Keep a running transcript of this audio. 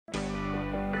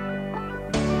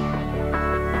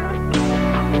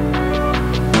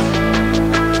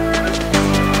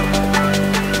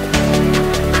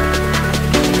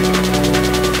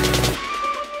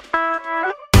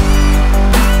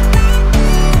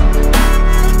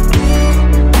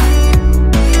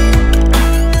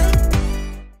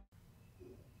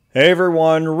Hey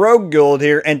everyone, RogueGold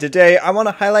here, and today I want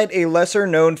to highlight a lesser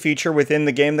known feature within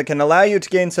the game that can allow you to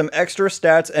gain some extra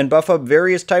stats and buff up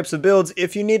various types of builds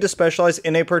if you need to specialize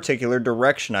in a particular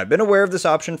direction. I've been aware of this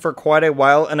option for quite a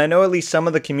while, and I know at least some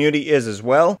of the community is as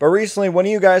well, but recently one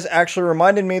of you guys actually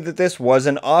reminded me that this was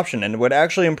an option and would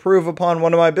actually improve upon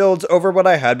one of my builds over what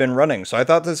I had been running, so I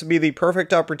thought this would be the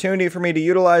perfect opportunity for me to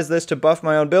utilize this to buff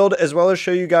my own build, as well as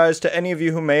show you guys to any of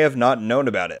you who may have not known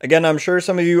about it. Again, I'm sure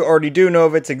some of you already do know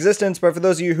of its existence, but for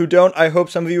those of you who don't, I hope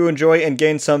some of you enjoy and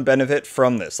gain some benefit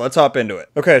from this. Let's hop into it.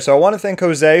 Okay, so I want to thank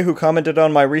Jose, who commented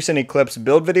on my recent Eclipse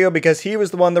build video, because he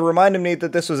was the one that reminded me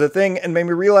that this was a thing and made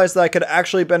me realize that I could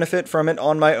actually benefit from it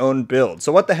on my own build.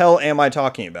 So what the hell am I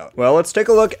talking about? Well, let's take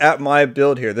a look at my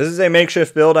build here. This is a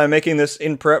makeshift build. I'm making this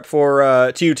in prep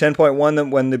for TU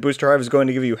 10.1 when the booster hive is going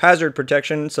to give you hazard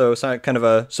protection, so it's not kind of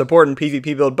a support and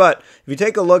PvP build. But if you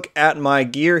take a look at my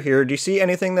gear here, do you see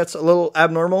anything that's a little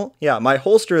abnormal? Yeah, my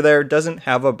holster there doesn't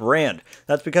have a brand.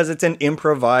 That's because it's an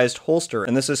improvised holster,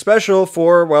 and this is special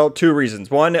for, well, two reasons.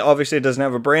 One, obviously it doesn't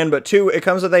have a brand, but two, it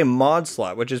comes with a mod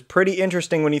slot, which is pretty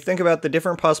interesting when you think about the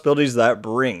different possibilities that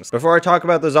brings. Before I talk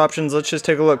about those options, let's just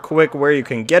take a look quick where you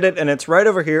can get it, and it's right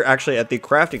over here actually at the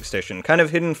crafting station, kind of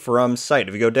hidden from sight.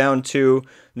 If you go down to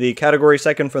the category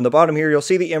second from the bottom here, you'll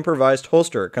see the improvised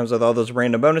holster. It comes with all those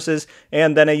random bonuses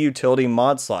and then a utility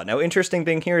mod slot. Now, interesting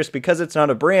thing here is because it's not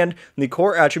a brand, the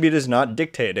core attribute is not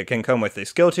dictated. It can come with a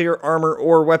skill tier, armor,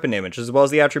 or weapon damage, as well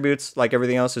as the attributes, like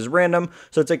everything else, is random.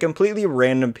 So it's a completely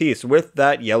random piece with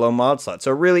that yellow mod slot.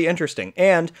 So really interesting.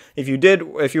 And if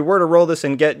you were to roll this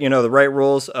and get, the right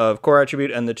rolls of core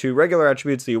attribute and the two regular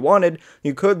attributes that you wanted,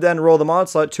 you could then roll the mod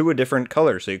slot to a different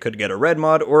color. So you could get a red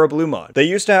mod or a blue mod. They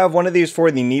used to have one of these for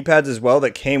the knee pads as well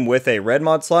that came with a red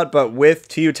mod slot, but with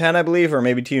TU10, I believe, or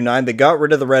maybe TU9, they got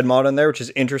rid of the red mod in there, which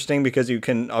is interesting because you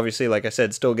can obviously, like I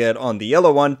said, still get on the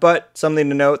yellow one, but something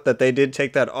to note that they did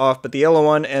take that off, but the yellow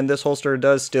one and this holster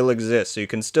does still exist, so you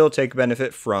can still take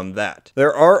benefit from that.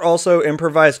 There are also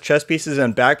improvised chest pieces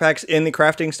and backpacks in the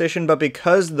crafting station, but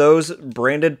because those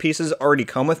branded pieces already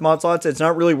come with mod slots, it's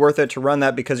not really worth it to run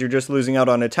that because you're just losing out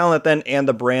on a talent then and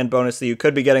the brand bonus that you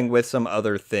could be getting with some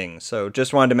other things. So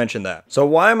just wanted to mention that.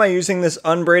 So why am I using this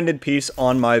unbranded piece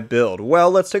on my build? Well,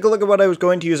 let's take a look at what I was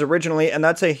going to use originally, and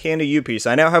that's a Hand of You piece.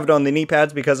 I now have it on the knee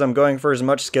pads because I'm going for as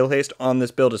much skill haste on this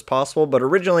build as possible, but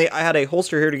originally I had a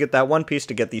holster here to get that one piece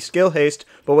to get the skill haste,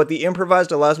 but what the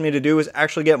improvised allows me to do is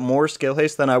actually get more skill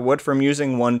haste than I would from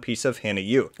using one piece of Hand of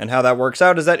You. And how that works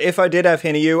out is that if I did have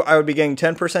Hand of You, I would be getting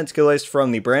 10% skill haste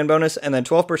from the brand bonus and then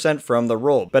 12% from the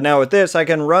roll. But now with this, I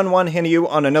can run one Hand of You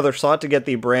on another slot to get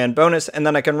the brand bonus, and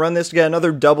then I can run this to get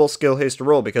another double skill haste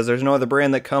roll because there's no other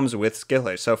brand that comes with skill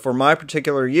haste. So for my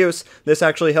particular use, this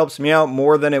actually helps me out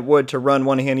more than it would to run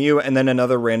one Hand of You and then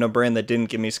another random brand that didn't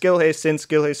give me skill haste, since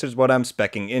skill haste is what I'm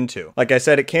speccing into. Like I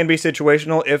said, it can be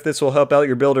situational if this will help out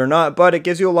your build or not, but it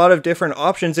gives you a lot of different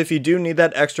options if you do need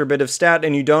that extra bit of stat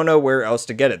and you don't know where else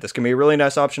to get it. This can be a really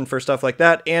nice option for stuff like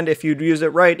that, and if you use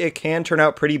it right, it can turn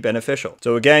out pretty beneficial.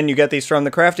 So again, you get these from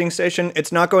the crafting station.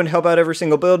 It's not going to help out every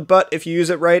single build, but if you use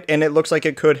it right and it looks like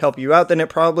it could help you out, then it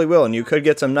probably will, and you could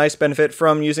get some nice benefit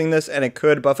from using this, and it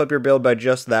could buff up your build by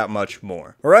just that much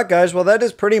more. Alright guys, well that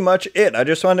is pretty much it. I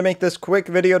just wanted to make this quick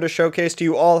video to showcase to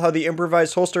you all how the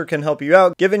improvised holster can help you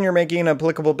out, given you're making an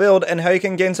applicable build, and how you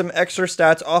can gain some extra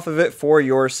stats off of it for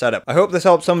your setup. I hope this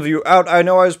helps some of you out. I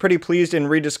know I was pretty pleased in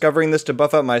rediscovering this to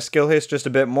buff up my skill haste just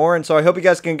a bit more, and so I hope you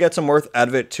guys can get some worth out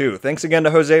of it too. Thanks again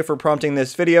to Jose for prompting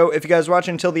this video. If you guys watch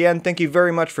until the end, thank you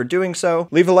very much for doing so.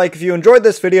 Leave a like if you enjoyed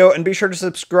this video, and be sure to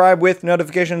subscribe with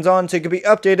notifications on so you can be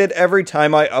updated every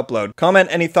time I upload. Comment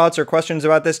any thoughts or questions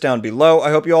about this down below.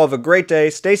 I hope you all have a great day,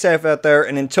 stay safe out there,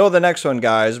 and until the next one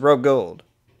guys, RogueGold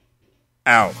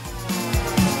out.